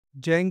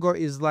Django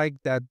is like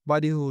that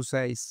buddy who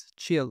says,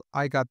 "Chill,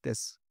 I got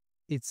this."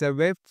 It's a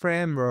web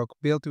framework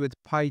built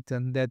with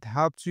Python that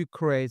helps you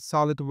create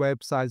solid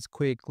websites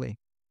quickly.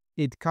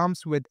 It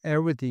comes with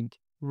everything: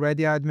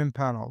 ready admin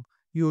panel,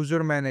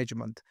 user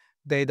management,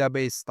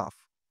 database stuff.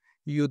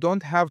 You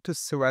don't have to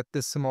sweat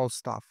the small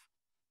stuff.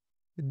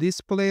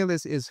 This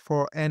playlist is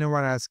for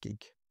anyone asking,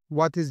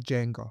 "What is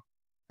Django?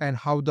 And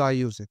how do I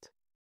use it?"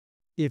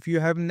 If you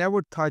have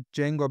never touched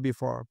Django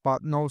before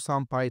but know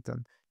some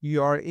Python,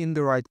 you are in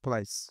the right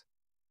place.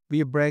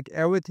 We break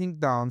everything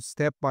down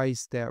step by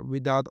step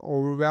without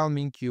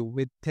overwhelming you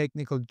with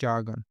technical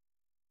jargon.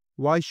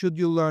 Why should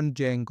you learn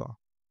Django?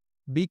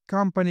 Big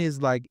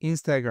companies like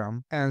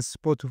Instagram and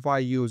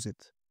Spotify use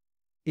it.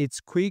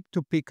 It's quick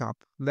to pick up,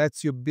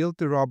 lets you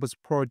build a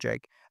robust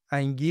project,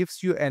 and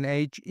gives you an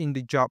edge in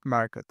the job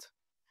market.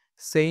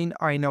 Saying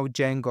 "I know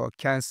Django"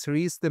 can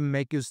seriously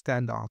make you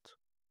stand out.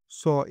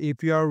 So,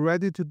 if you are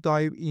ready to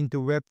dive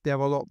into web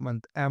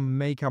development and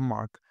make a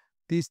mark,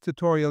 this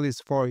tutorial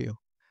is for you.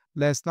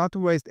 Let's not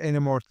waste any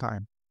more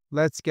time.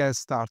 Let's get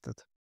started.